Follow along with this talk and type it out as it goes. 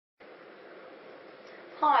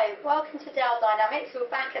Hi, welcome to Dynamics. We're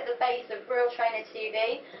back at the base of Real Trainer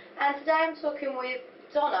TV, and today I'm talking with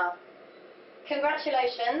Donna.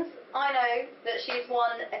 Congratulations, I know that she's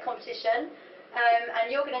won a competition,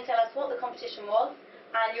 and you're going to tell us what the competition was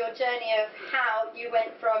and your journey of how you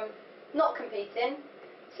went from not competing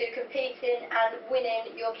to competing and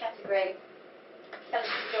winning your category. Tell us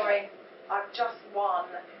the story. I've just won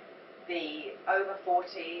the over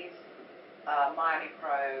 40's Miami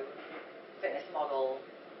Pro Fitness Model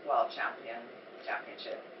World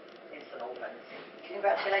Championship in St Albans.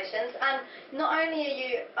 Congratulations. And not only are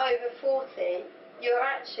you over 40, you're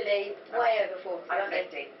actually way over 40. I'm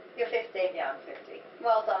 50. You're 50? Yeah, I'm 50.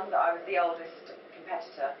 Well done. So I was the oldest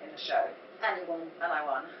competitor in the show. And you won. And I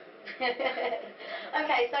won.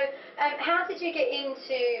 Okay, so how did you get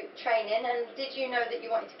into training, and did you know that you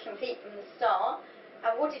wanted to compete from the start?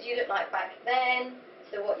 And what did you look like back then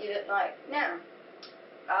to what you look like now?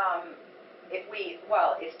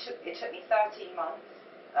 It took me 13 months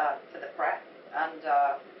for the prep, and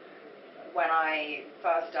when I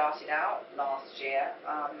first started out last year,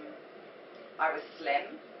 I was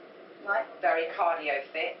slim, Right. very cardio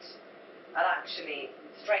fit, and actually,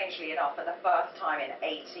 strangely enough, for the first time in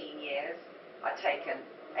 18 years, I'd taken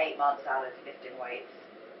 8 months out of lifting weights,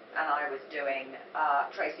 and I was doing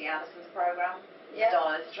Tracy Anderson's program, Yeah.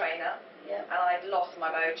 Donna's trainer, Yeah. and I'd lost my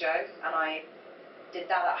mojo, and I did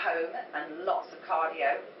that at home and lots of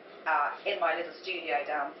cardio in my little studio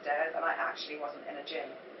downstairs, and I actually wasn't in a gym.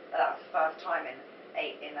 That was the first time in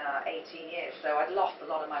 18 years, so I'd lost a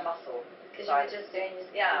lot of my muscle. Because you were just doing your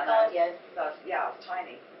Yeah, cardio. I was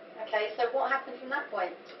tiny. Okay, so what happened from that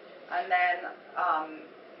point? And then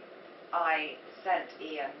I sent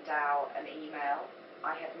Ian Dow an email.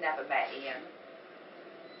 I had never met Ian,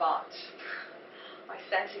 but I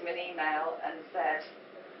sent him an email and said,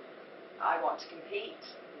 I want to compete,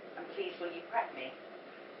 and please will you prep me?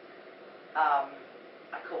 I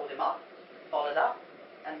called him up, followed up,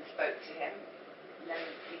 and spoke to him, and then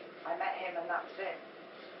I met him, and that was it.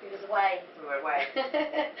 He was away. We were away.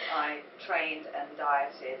 I trained and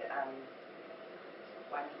dieted and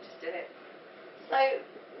went and just did it. So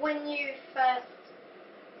when you first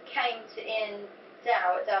came to Ian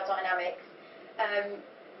Dow at Dow Dynamics,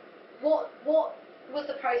 what was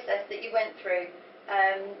the process that you went through?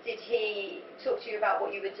 Did he talk to you about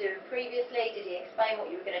what you were doing previously? Did he explain what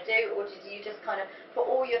you were going to do? Or did you just kind of put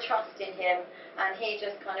all your trust in him and he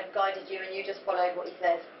just kind of guided you and you just followed what he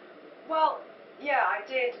said? Well, yeah, I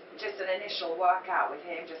did just an initial workout with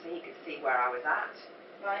him just so he could see where I was at.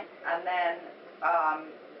 Right. And then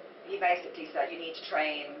he basically said, you need to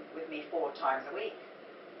train with me 4 times a week.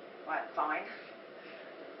 I went, fine.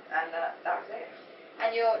 And that was it.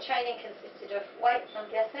 And your training consisted of weights, I'm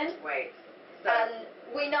guessing? Weights. So, and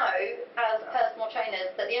we know, as personal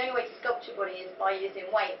trainers, that the only way to sculpt your body is by using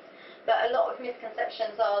weights. But a lot of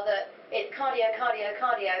misconceptions are that it's cardio, cardio,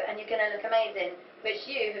 cardio, and you're going to look amazing, which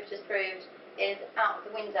you have just proved is out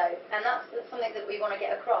the window. And that's something that we want to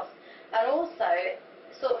get across. And also,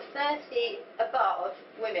 sort of 30 above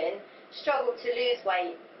women struggle to lose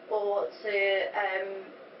weight or to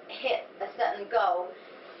hit a certain goal.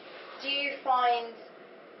 Do you find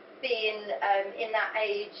being in that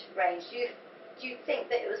age range, do you think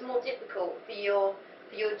that it was more difficult for your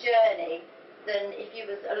journey than if you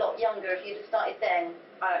was a lot younger, if you'd have started then?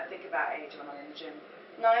 I don't think about age when I'm in the gym.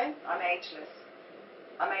 No? I'm ageless.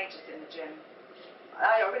 I'm ageless in the gym.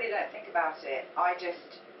 I really don't think about it. I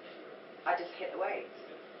just hit the weights.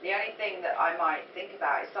 The only thing that I might think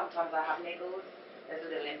about is sometimes I have niggles. There's a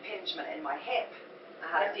little impingement in my hip. I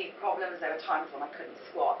had a few problems. There were times when I couldn't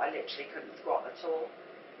squat. I literally couldn't squat at all.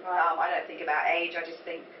 Right. I don't think about age. I just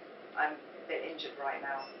think I'm a bit injured right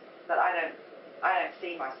now. But I don't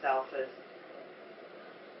see myself as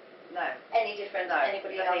any different to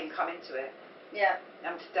anybody else. I don't even come into it. Yeah.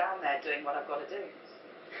 I'm just down there doing what I've got to do.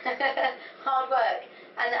 Hard work,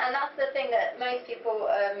 and that's the thing that most people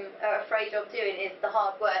are afraid of doing, is the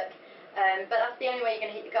hard work. But that's the only way you're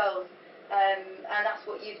going to hit your goals, and that's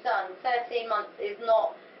what you've done. 13 months is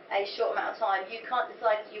not a short amount of time. You can't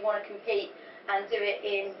decide if you want to compete and do it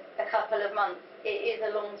in a couple of months. It is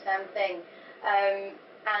a long-term thing,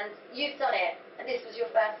 and you've done it. And this was your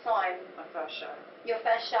first time. My first show. Your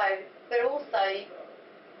first show, but also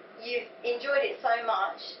you've enjoyed it so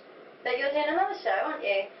much that you're doing another show, aren't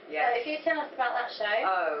you? Yes. So if you tell us about that show.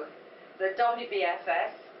 Oh, the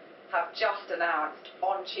WBFS have just announced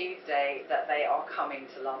on Tuesday that they are coming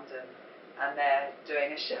to London, and they're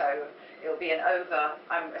doing a show. It'll be an over,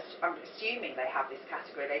 I'm assuming they have this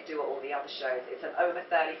category, they do all the other shows. It's an over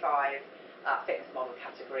 35 fitness model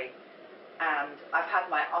category. And I've had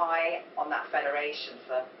my eye on that federation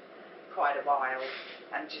for quite a while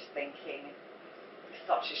and just thinking, it's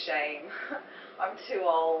such a shame. I'm too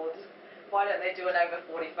old. Why don't they do an over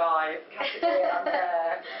 45 category? I'm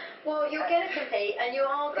there. Well, you're going to compete, and you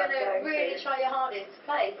are going to really try your hardest to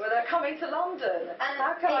place. Well, they're coming to London. And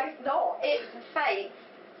how can I not? It's fate.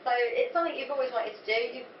 So it's something you've always wanted to do.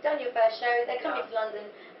 You've done your first show. They're coming to London,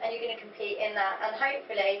 and you're going to compete in that, and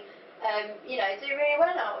hopefully, you know, do really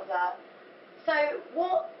well out of that. So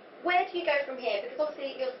where do you go from here? Because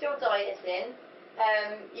obviously you're still dieting.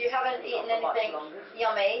 You haven't eaten anything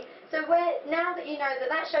yummy. So now that you know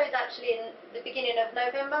that show is actually in the beginning of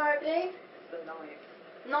November, I believe? The 9th.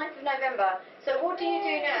 9th of November. So what do you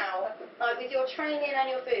do now, like with your training and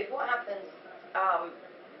your food? What happens?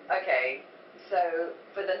 Okay, so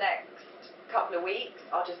for the next couple of weeks,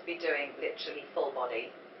 I'll just be doing literally full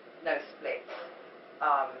body, no splits.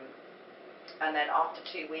 And then after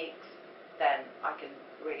 2 weeks, then I can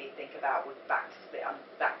really think about back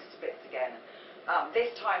to splits again.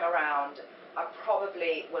 This time around, I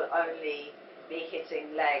probably will only be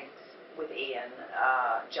hitting legs with Ian,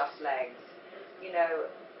 just legs. You know,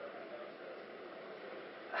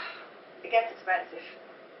 it gets expensive.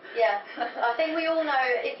 Yeah, I think we all know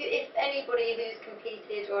if anybody who's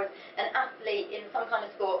competed or an athlete in some kind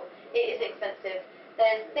of sport, it is expensive.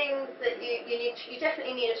 There's things that you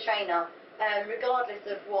definitely need a trainer, regardless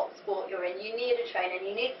of what sport you're in. You need a trainer,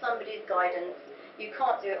 you need somebody's guidance. You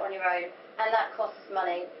can't do it on your own, and that costs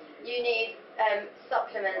money. You need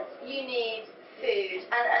supplements, you need food,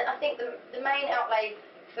 and I think the main outlay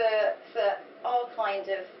for our kind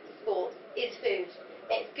of sports is food.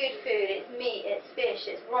 It's good food, it's meat, it's fish,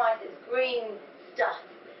 it's rice, it's green stuff,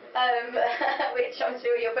 which I'm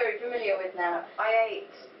sure you're very familiar with now. I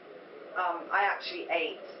actually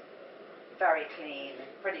ate very clean,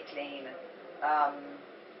 pretty clean.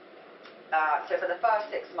 So for the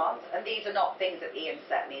first 6 months, and these are not things that Ian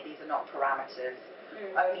set me, these are not parameters.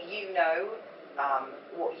 Only you know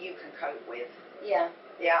what you can cope with. Yeah.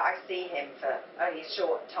 Yeah, I see him for only a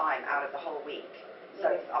short time out of the whole week, so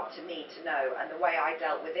it's up to me to know. And the way I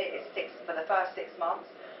dealt with it is for the first 6 months,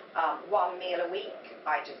 1 meal a week,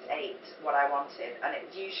 I just ate what I wanted, and it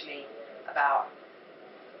was usually about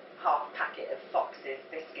half a packet of Fox's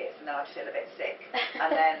biscuits, and then I'd feel a bit sick,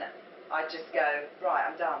 and then I'd just go, right,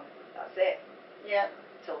 I'm done. That's it. Yeah.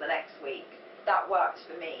 Till the next week. That worked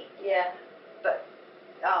for me. Yeah. But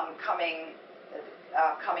coming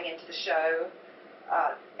into the show,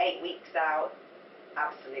 8 weeks out,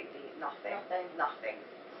 absolutely nothing. Nothing.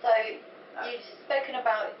 So you've spoken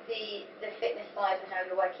about the fitness side and how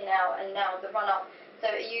you're working out, and now the run up. So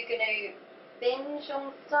are you going to binge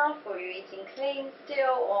on stuff, or are you eating clean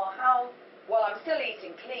still, or how? Well, I'm still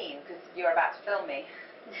eating clean because you're about to film me.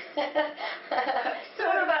 It's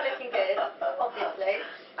all about looking good, obviously.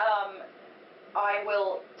 I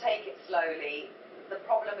will take it slowly. The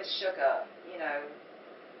problem with sugar, you know,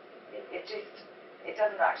 it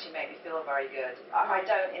doesn't actually make me feel very good. I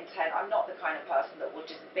don't intend, I'm not the kind of person that will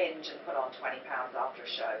just binge and put on 20 pounds after a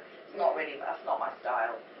show. It's not really, that's not my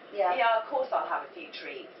style. Yeah. Yeah, of course I'll have a few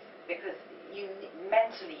treats because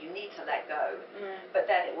mentally you need to let go, but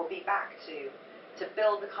then it will be back to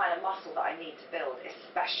build the kind of muscle that I need to build,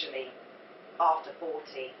 especially after 40.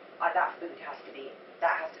 That food has to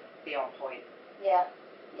be on point. Yeah,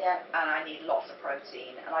 yeah. And I need lots of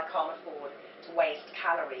protein, and I can't afford to waste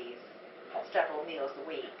calories of several meals a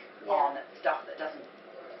week on stuff that doesn't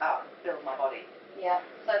build my body. Yeah,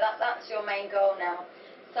 so that's your main goal now.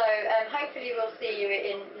 So hopefully we'll see you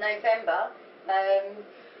in November,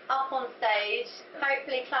 up on stage,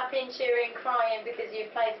 hopefully clapping, cheering, crying because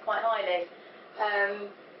you've placed quite highly.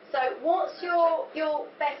 So what's your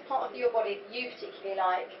best part of your body you particularly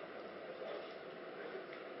like?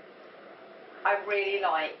 I really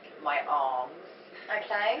like my arms.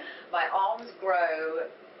 Okay. My arms grow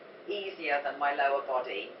easier than my lower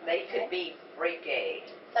body. They could be freaky.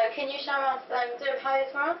 So can you show us, do a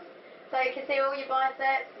pose for us? So you can see all your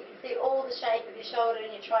biceps, you can see all the shape of your shoulder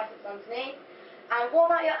and your triceps underneath. And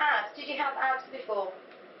what about your abs? Did you have abs before?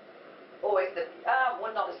 Always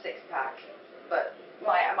well, not a six-pack, but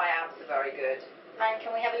my abs are very good. And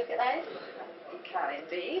can we have a look at those? You can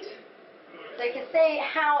indeed. So you can see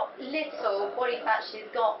how little body fat she's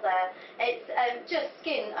got there. It's just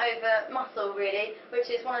skin over muscle really, which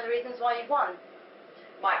is one of the reasons why you've won.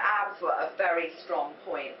 My abs were a very strong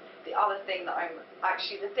point. The other thing that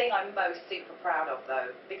the thing I'm most super proud of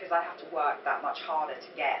though, because I have to work that much harder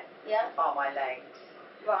to get, are my legs.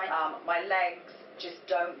 Right. My legs just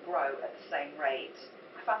don't grow at the same rate.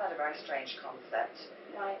 I found that a very strange concept.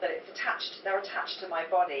 Right. That they're attached to my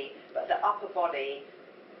body, but the upper body,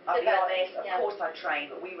 I'll be honest, of course I train,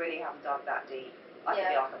 but we really haven't dug that deep. I could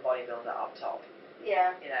be Yeah. like a bodybuilder up top.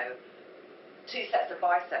 Yeah. You know, 2 sets of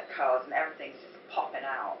bicep curls and everything's just popping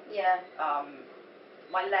out. Yeah.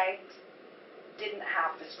 My legs didn't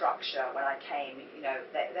have the structure when I came. You know,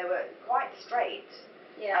 they were quite straight.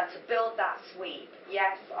 Yeah. And to build that sweep,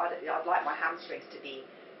 yes, I'd like my hamstrings to be.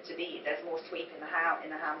 There's more sweep in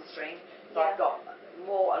the hamstring. So Yeah. I've got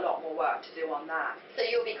a lot more work to do on that. So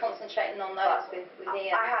you'll be concentrating on those with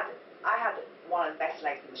Ian. I had one of the best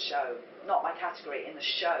legs in the show, not my category, in the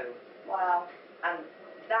show. Wow. And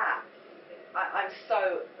that,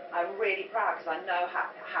 I'm really proud because I know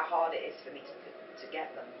how hard it is for me to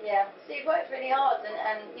get them. Yeah. So you've worked really hard,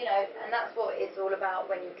 and you know, and that's what it's all about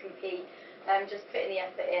when you compete. Just putting the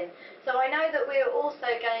effort in. So I know that we're also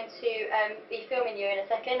going to be filming you in a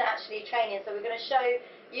second, actually training. So we're going to show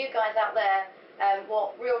you guys out there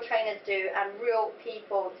what real trainers do and real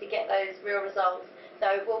people to get those real results.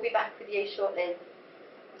 So we'll be back with you shortly.